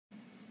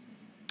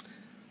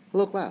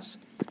Hello class.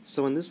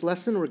 So in this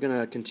lesson we're going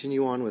to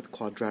continue on with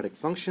quadratic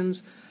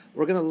functions.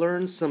 We're going to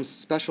learn some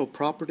special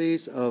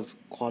properties of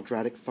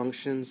quadratic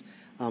functions.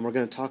 We're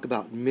going to talk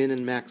about min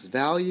and max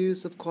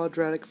values of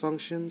quadratic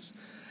functions.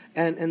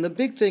 And the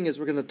big thing is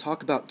we're going to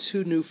talk about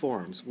two new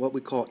forms, what we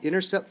call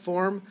intercept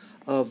form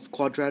of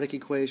quadratic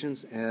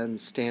equations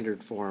and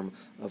standard form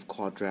of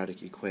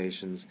quadratic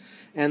equations.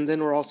 And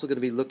then we're also going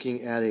to be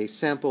looking at a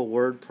sample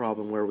word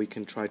problem where we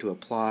can try to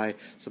apply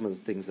some of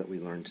the things that we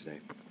learned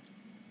today.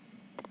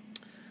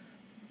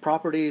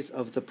 Properties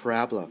of the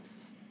parabola.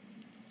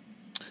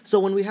 So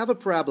when we have a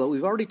parabola,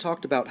 we've already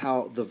talked about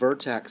how the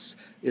vertex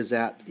is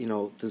at,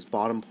 this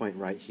bottom point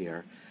right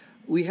here.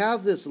 We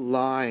have this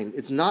line.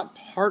 It's not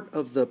part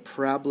of the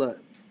parabola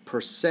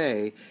per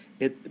se,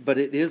 but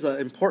it is an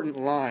important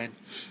line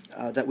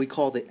that we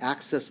call the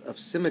axis of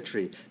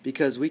symmetry,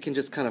 because we can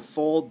just kind of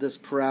fold this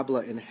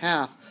parabola in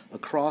half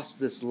across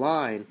this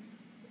line,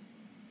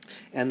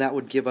 and that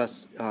would give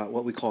us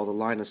what we call the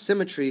line of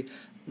symmetry.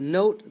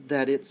 Note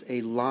that it's a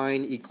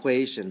line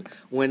equation.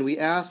 When we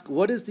ask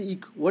what is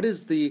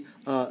the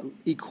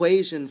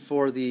equation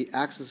for the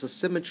axis of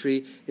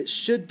symmetry, it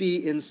should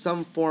be in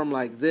some form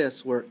like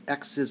this, where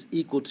x is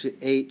equal to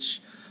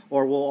h,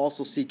 or we'll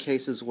also see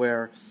cases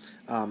where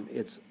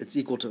it's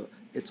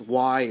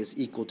y is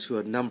equal to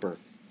a number.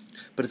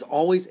 But it's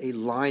always a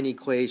line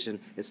equation.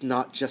 It's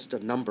not just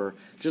a number.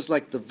 Just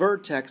like the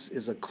vertex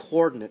is a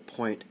coordinate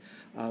point,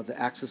 the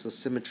axis of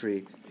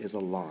symmetry is a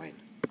line.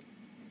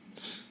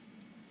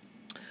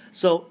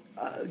 So,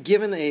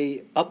 given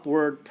a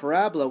upward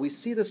parabola, we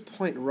see this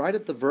point right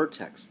at the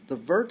vertex. The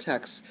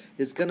vertex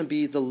is going to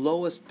be the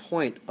lowest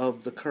point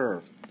of the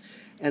curve.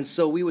 And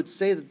so we would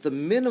say that the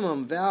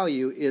minimum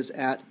value is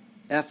at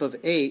f of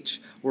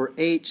h, where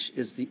h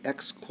is the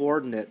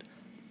x-coordinate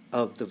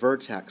of the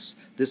vertex.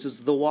 This is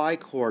the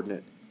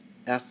y-coordinate,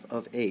 f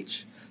of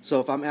h.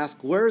 So if I'm asked,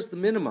 where's the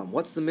minimum?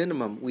 What's the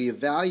minimum? We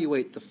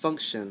evaluate the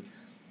function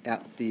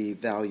at the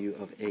value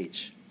of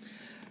h.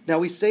 Now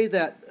we say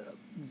that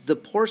the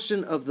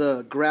portion of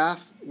the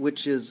graph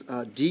which is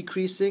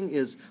decreasing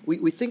is,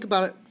 we think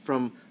about it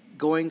from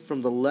going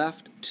from the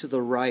left to the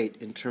right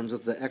in terms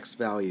of the x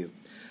value.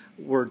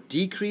 We're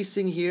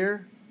decreasing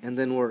here, and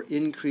then we're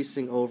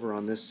increasing over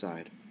on this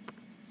side.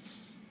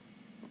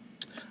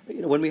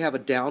 When we have a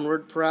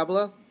downward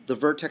parabola, the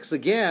vertex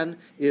again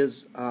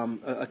is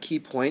a key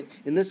point.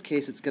 In this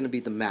case, it's going to be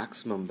the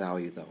maximum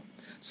value, though.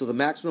 So the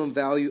maximum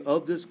value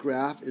of this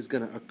graph is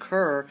going to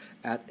occur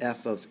at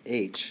f of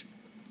h.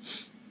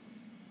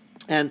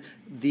 And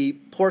the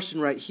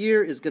portion right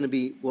here is going to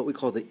be what we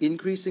call the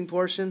increasing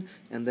portion,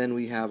 and then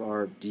we have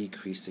our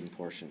decreasing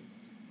portion.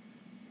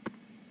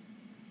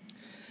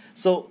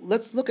 So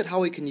let's look at how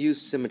we can use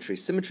symmetry.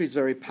 Symmetry is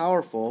very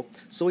powerful,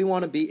 so we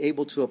want to be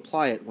able to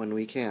apply it when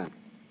we can.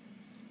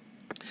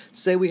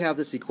 Say we have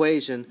this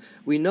equation.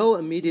 We know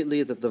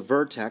immediately that the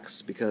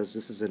vertex, because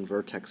this is in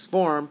vertex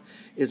form,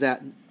 is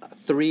at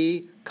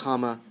 3,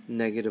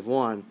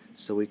 -1,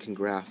 so we can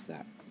graph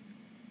that.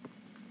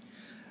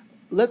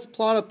 Let's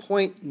plot a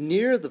point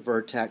near the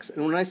vertex,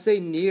 and when I say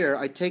near,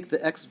 I take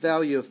the x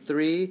value of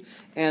 3,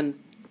 and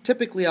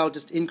typically I'll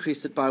just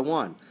increase it by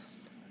 1.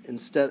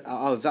 Instead,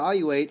 I'll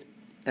evaluate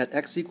at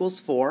x equals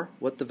 4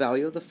 what the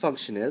value of the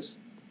function is.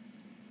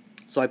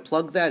 So I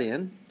plug that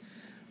in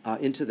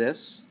into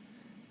this,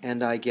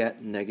 and I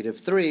get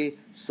 -3,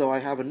 so I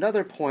have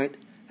another point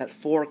at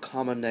 4,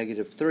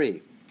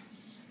 -3.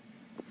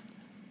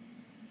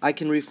 I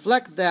can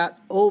reflect that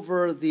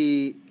over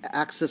the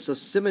axis of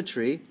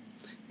symmetry.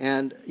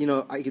 And,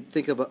 I could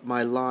think of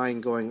my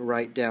line going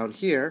right down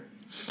here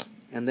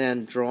and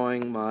then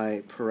drawing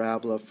my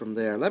parabola from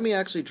there. Let me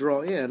actually draw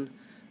in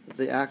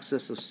the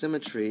axis of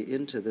symmetry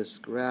into this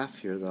graph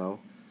here, though.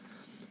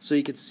 So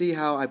you can see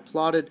how I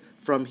plotted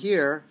from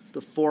here,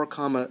 the 4,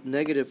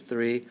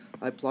 -3,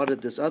 I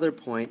plotted this other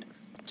point,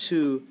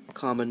 2,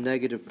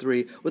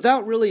 -3,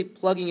 without really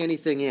plugging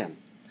anything in.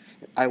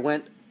 I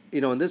went,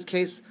 in this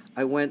case,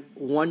 I went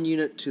 1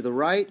 unit to the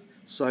right,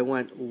 so I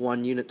went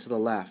 1 unit to the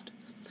left.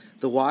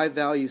 The y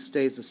value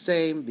stays the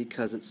same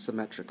because it's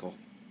symmetrical.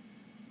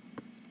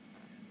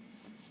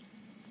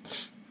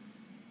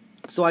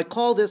 So I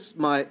call this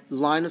my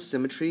line of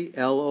symmetry,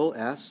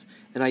 LOS,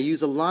 and I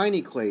use a line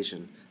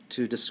equation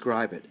to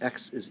describe it.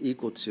 X is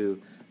equal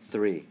to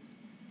 3.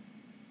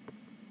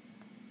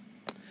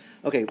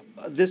 Okay,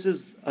 this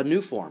is a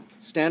new form,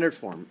 standard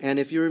form. And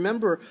if you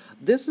remember,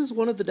 this is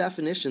one of the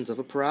definitions of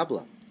a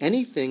parabola.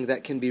 Anything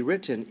that can be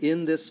written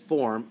in this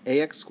form,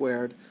 ax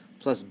squared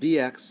plus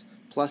bx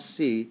plus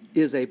c,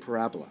 is a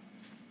parabola.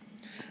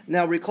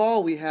 Now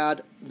recall we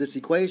had this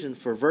equation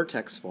for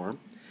vertex form,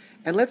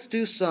 and let's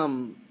do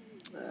some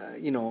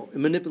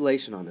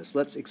manipulation on this.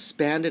 Let's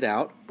expand it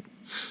out.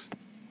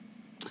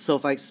 So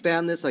if I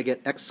expand this, I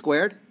get x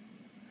squared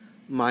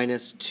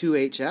minus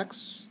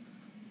 2hx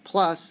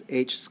plus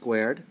h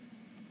squared.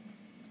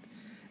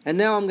 And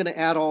now I'm going to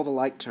add all the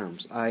like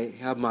terms. I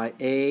have my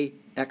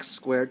ax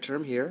squared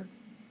term here.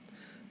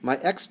 My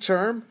x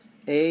term,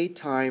 a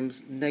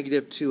times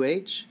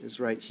 -2h, is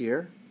right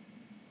here.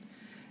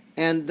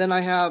 And then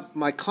I have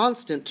my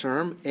constant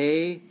term,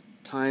 a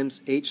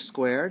times h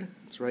squared,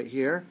 it's right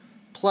here,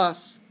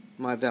 plus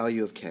my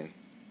value of k.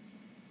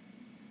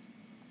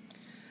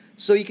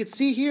 So you can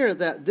see here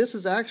that this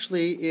is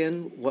actually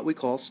in what we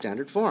call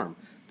standard form.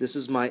 This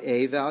is my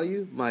a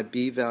value, my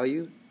b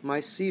value,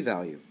 my c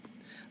value.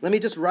 Let me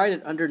just write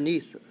it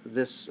underneath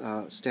this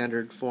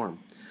standard form.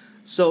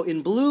 So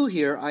in blue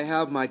here, I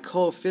have my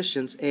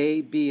coefficients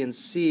a, b, and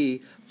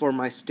c for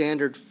my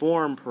standard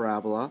form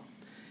parabola.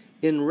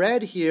 In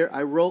red here,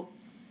 I wrote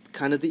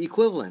kind of the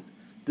equivalent.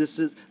 This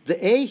is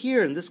the a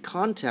here in this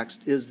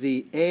context is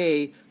the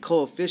a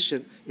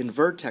coefficient in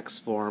vertex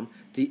form,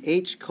 the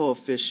h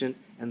coefficient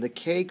and the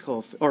k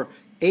coefficient, or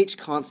h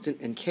constant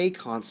and k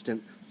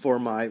constant for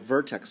my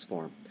vertex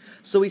form.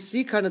 So we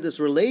see kind of this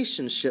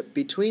relationship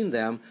between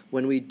them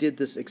when we did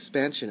this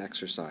expansion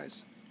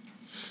exercise.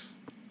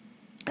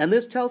 And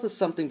this tells us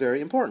something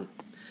very important.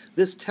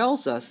 This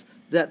tells us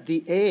that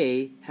the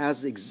a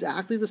has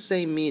exactly the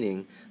same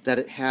meaning that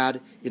it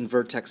had in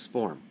vertex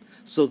form.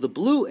 So the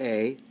blue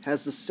a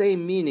has the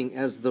same meaning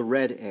as the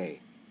red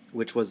a,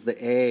 which was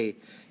the a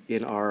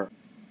in our...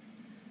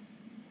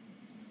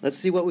 Let's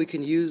see what we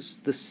can use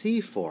the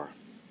c for.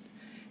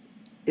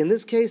 In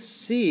this case,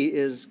 c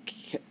is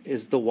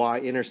the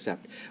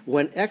y-intercept.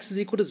 When x is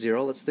equal to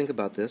 0, let's think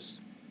about this.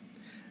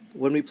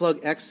 When we plug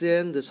x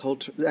in, this whole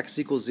x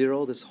equals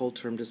 0, this whole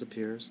term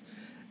disappears.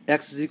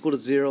 X is equal to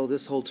 0,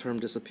 this whole term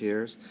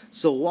disappears.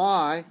 So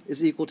y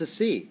is equal to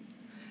c.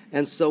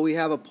 And so we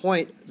have a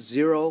point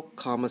 0,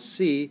 comma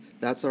c,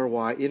 that's our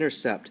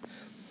y-intercept.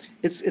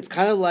 It's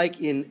kind of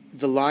like in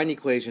the line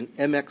equation,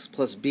 mx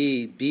plus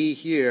b, b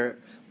here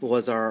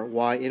was our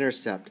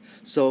y-intercept.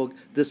 So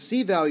the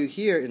c value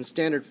here in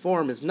standard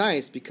form is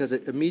nice because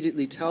it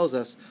immediately tells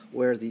us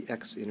where the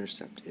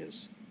x-intercept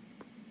is.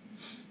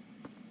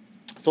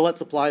 So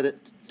let's apply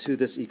that to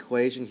this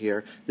equation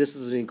here. This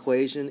is an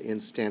equation in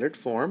standard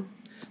form.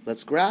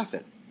 Let's graph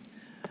it.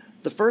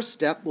 The first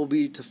step will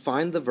be to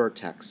find the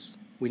vertex.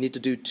 We need to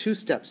do two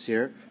steps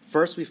here.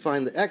 First we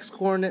find the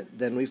x-coordinate,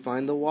 then we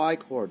find the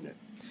y-coordinate.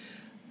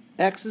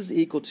 X is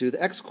equal to,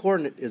 the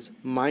x-coordinate is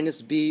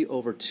minus b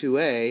over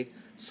 2a,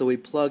 so we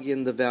plug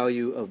in the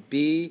value of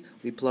b,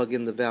 we plug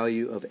in the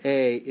value of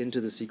a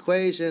into this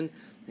equation,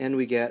 and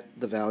we get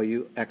the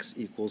value x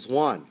equals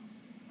 1.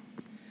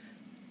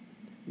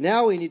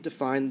 Now we need to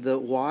find the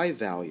y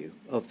value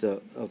of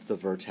the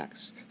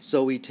vertex.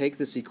 So we take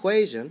this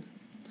equation,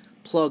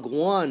 plug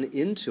 1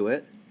 into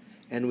it,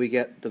 and we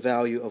get the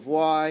value of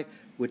y,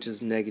 which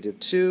is negative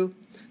 2.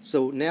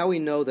 So now we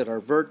know that our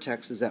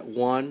vertex is at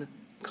 1,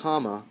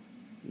 comma,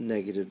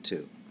 negative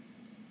 2.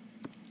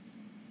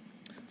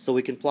 So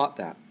we can plot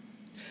that.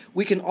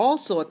 We can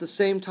also, at the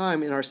same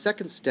time, in our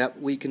second step,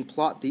 we can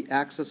plot the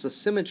axis of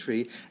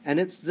symmetry,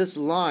 and it's this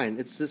line.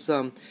 It's this,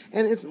 and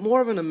it's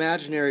more of an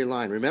imaginary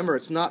line. Remember,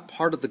 it's not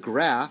part of the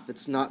graph.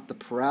 It's not the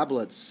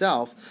parabola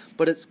itself,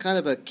 but it's kind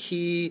of a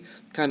key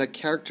kind of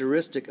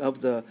characteristic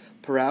of the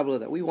parabola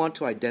that we want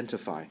to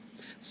identify.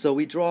 So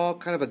we draw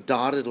kind of a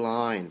dotted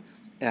line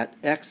at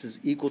x is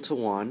equal to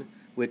 1,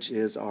 which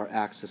is our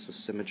axis of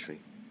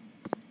symmetry.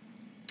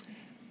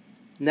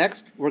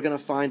 Next, we're going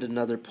to find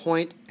another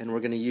point, and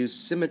we're going to use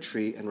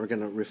symmetry, and we're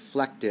going to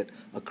reflect it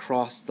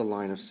across the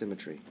line of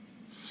symmetry.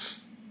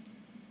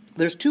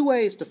 There's two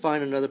ways to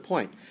find another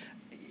point.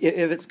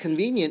 If it's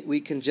convenient,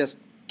 we can just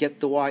get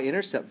the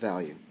y-intercept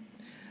value.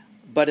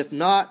 But if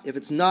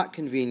it's not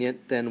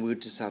convenient, then we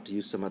would just have to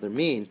use some other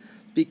mean.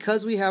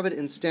 Because we have it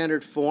in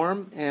standard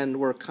form, and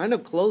we're kind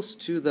of close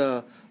to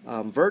the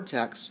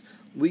vertex,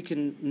 we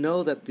can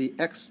know that the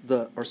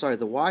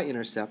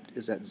y-intercept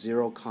is at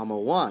 0,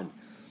 1.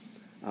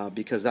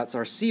 Because that's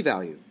our c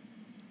value.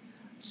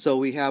 So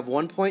we have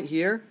one point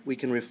here, we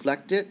can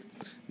reflect it,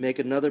 make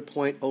another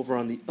point over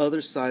on the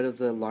other side of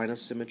the line of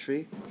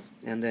symmetry,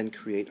 and then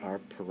create our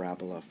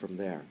parabola from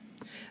there.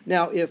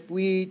 Now if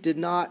we did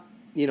not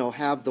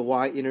have the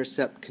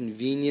y-intercept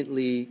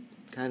conveniently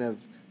kind of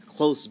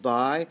close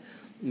by,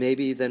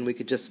 maybe then we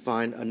could just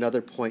find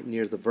another point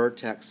near the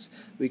vertex.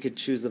 We could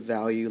choose a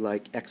value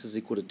like x is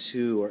equal to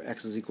 2 or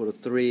x is equal to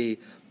 3,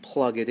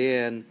 plug it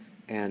in,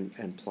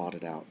 and plot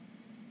it out.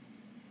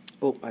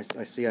 Oh,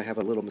 I see I have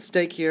a little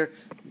mistake here.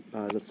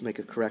 Let's make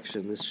a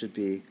correction. This should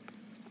be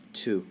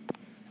 2,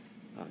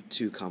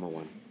 2,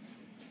 1.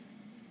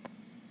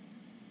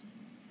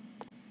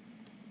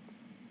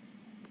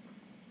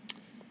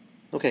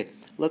 Okay,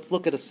 let's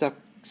look at a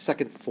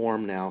second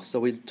form now. So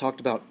we talked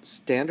about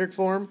standard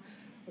form.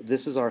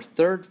 This is our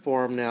third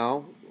form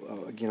now.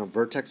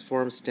 Vertex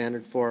form,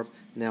 standard form.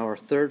 Now our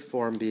third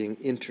form being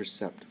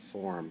intercept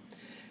form.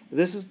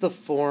 This is the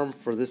form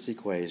for this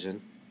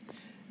equation.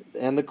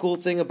 And the cool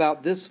thing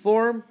about this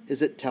form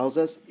is it tells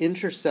us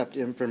intercept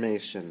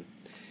information.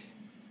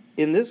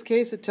 In this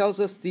case, it tells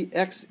us the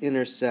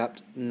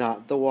x-intercept,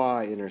 not the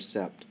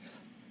y-intercept.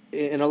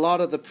 In a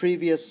lot of the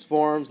previous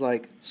forms,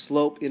 like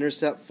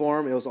slope-intercept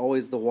form, it was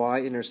always the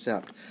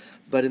y-intercept.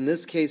 But in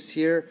this case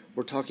here,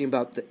 we're talking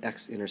about the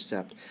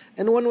x-intercept.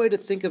 And one way to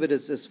think of it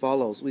is as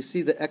follows. We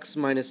see the x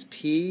minus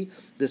p.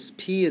 This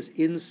p is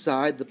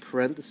inside the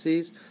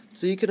parentheses.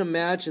 So you can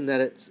imagine that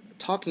it's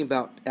talking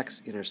about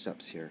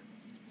x-intercepts here.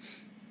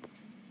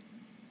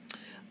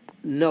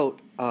 Note,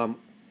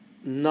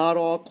 not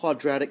all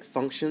quadratic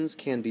functions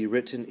can be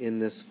written in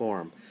this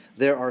form.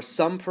 There are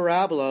some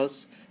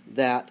parabolas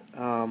that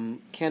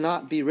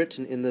cannot be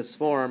written in this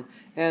form,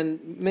 and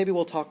maybe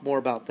we'll talk more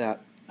about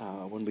that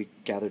when we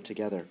gather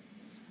together.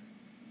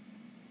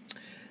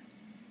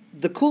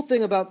 The cool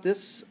thing about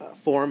this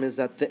form is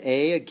that the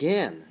a,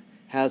 again,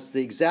 has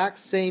the exact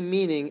same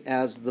meaning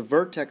as the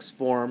vertex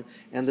form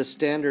and the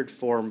standard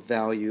form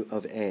value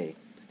of a.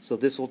 So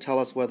this will tell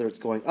us whether it's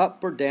going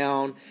up or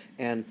down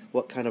and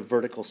what kind of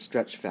vertical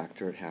stretch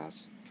factor it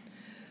has.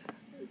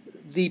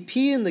 The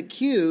p and the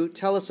q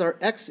tell us our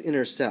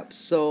x-intercepts.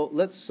 So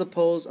let's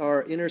suppose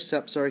our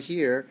intercepts are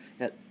here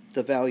at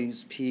the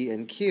values p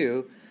and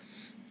q.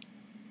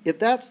 If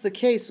that's the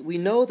case, we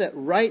know that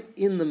right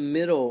in the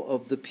middle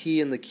of the p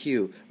and the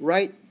q,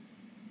 right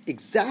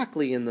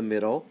exactly in the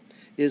middle,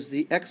 is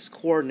the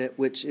x-coordinate,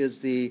 which is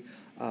the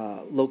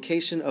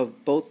location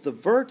of both the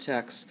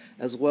vertex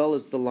as well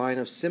as the line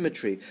of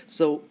symmetry.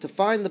 So to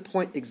find the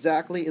point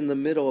exactly in the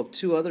middle of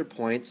two other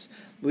points,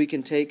 we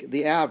can take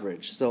the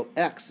average. So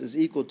x is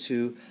equal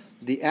to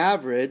the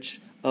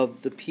average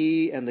of the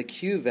p and the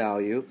q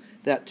value.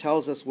 That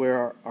tells us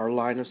where our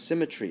line of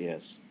symmetry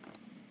is.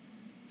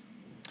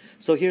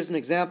 So here's an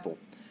example.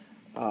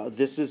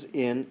 This is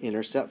in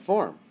intercept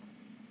form.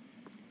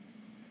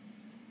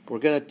 We're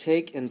going to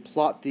take and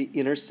plot the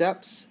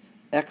intercepts.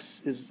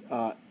 X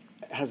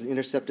has an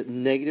intercept at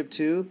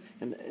 -2.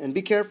 And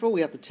be careful,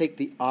 we have to take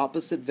the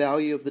opposite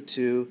value of the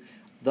 2,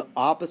 the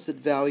opposite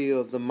value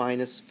of the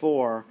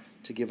 -4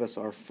 to give us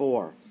our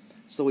 4.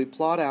 So we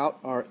plot out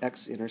our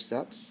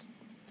x-intercepts.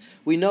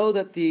 We know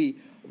that the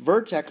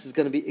vertex is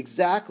going to be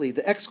exactly,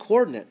 the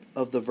x-coordinate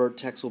of the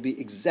vertex will be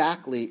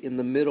exactly in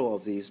the middle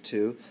of these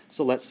two,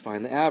 so let's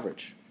find the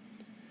average.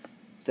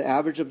 The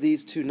average of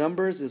these two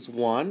numbers is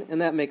 1,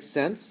 and that makes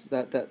sense.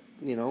 That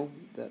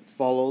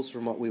follows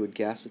from what we would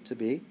guess it to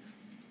be.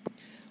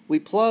 We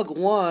plug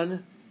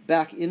 1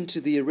 back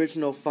into the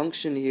original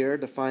function here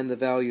to find the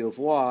value of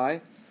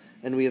y,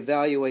 and we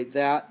evaluate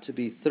that to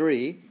be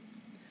 3.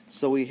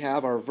 So we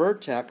have our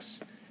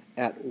vertex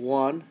at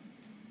 1,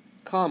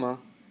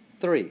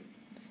 3.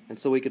 And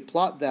so we could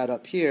plot that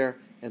up here,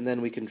 and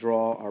then we can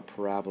draw our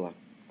parabola.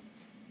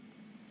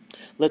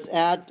 Let's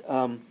add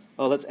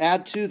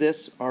to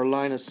this our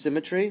line of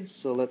symmetry.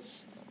 So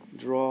let's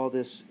draw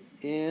this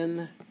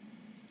in,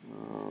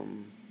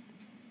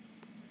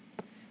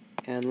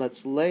 and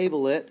let's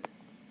label it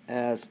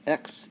as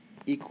x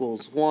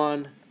equals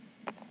 1.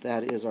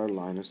 That is our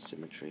line of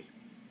symmetry.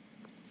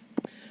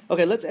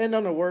 Okay, let's end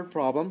on a word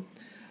problem.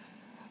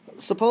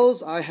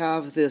 Suppose I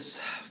have this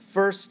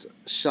first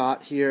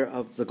shot here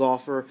of the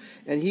golfer,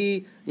 and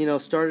he,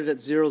 started at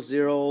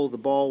 0-0, the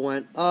ball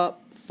went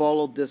up,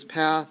 followed this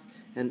path,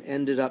 and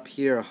ended up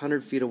here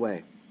 100 feet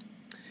away.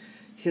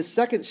 His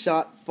second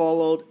shot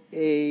followed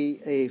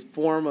a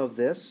form of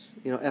this,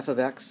 f of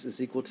x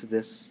is equal to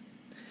this.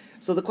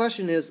 So the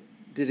question is,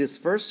 did his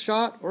first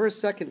shot or his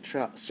second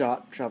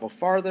shot travel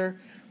farther?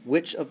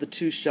 Which of the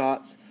two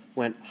shots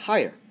went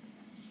higher?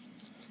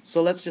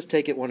 So let's just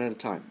take it one at a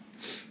time.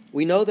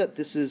 We know that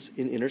this is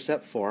in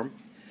intercept form.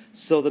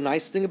 So the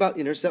nice thing about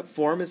intercept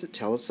form is it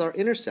tells us our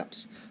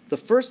intercepts. The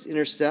first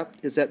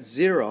intercept is at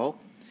 0,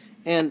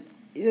 and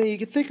you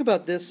can think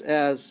about this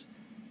as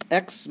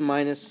x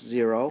minus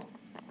 0.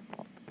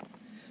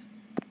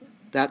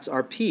 That's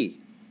our p,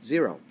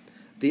 0.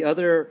 The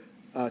other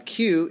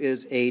q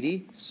is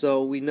 80,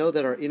 so we know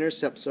that our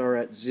intercepts are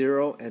at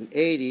 0 and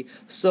 80.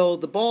 So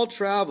the ball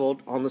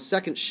traveled on the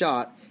second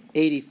shot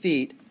 80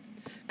 feet.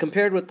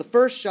 Compared with the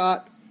first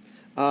shot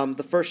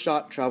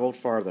traveled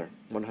farther,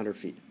 100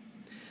 feet.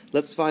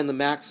 Let's find the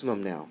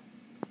maximum now.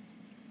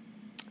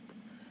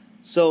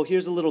 So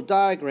here's a little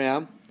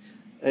diagram.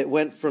 It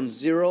went from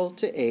 0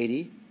 to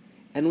 80,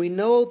 and we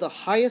know the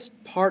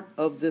highest part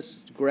of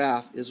this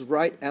graph is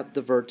right at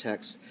the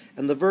vertex,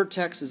 and the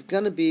vertex is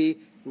going to be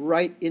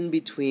right in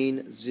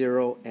between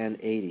 0 and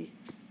 80.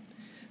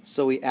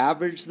 So we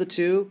average the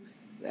two.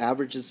 The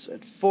average is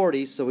at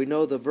 40, so we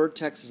know the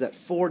vertex is at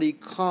 40,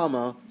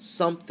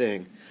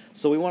 something.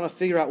 So we want to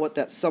figure out what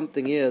that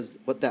something is,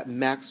 what that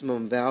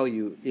maximum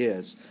value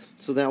is.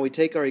 So now we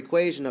take our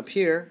equation up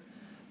here,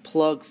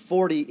 plug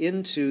 40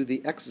 into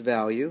the x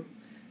value,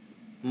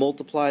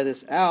 multiply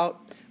this out,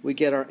 we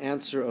get our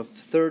answer of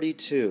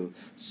 32.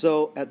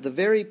 So at the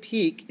very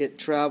peak, it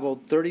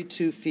traveled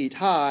 32 feet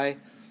high.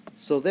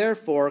 So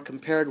therefore,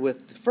 compared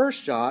with the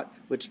first shot,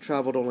 which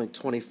traveled only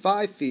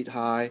 25 feet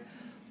high,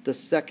 the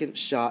second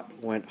shot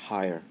went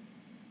higher.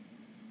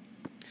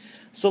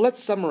 So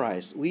let's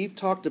summarize. We've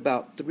talked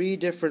about 3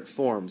 different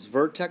forms: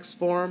 vertex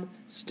form,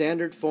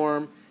 standard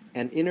form,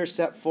 and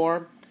intercept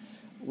form.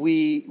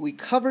 We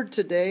covered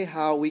today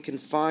how we can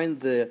find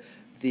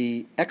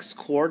the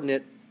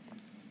x-coordinate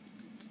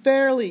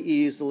fairly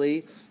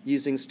easily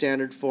using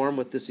standard form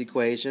with this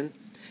equation.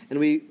 And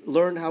we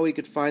learned how we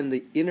could find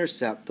the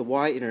intercept, the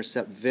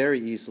y-intercept, very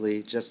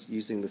easily just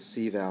using the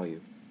c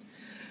value.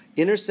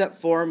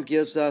 Intercept form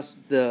gives us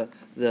the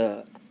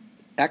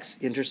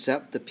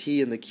x-intercept, the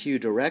p and the q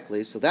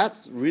directly, so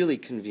that's really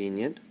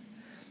convenient.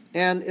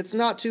 And it's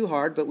not too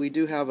hard, but we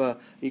do have an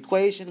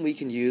equation we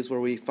can use where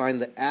we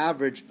find the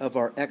average of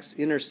our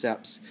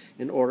x-intercepts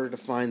in order to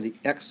find the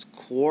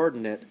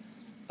x-coordinate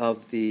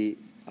of the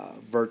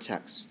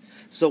vertex.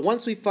 So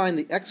once we find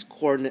the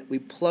x-coordinate, we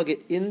plug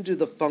it into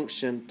the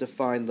function to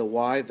find the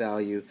y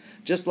value.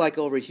 Just like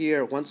over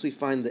here, once we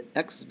find the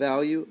x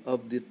value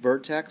of the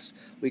vertex,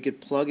 we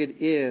could plug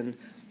it in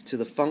to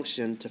the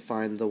function to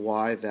find the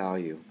y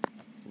value.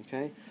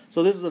 Okay?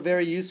 So this is a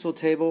very useful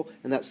table,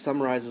 and that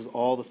summarizes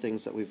all the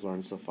things that we've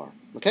learned so far.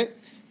 Okay?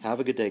 Have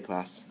a good day,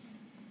 class.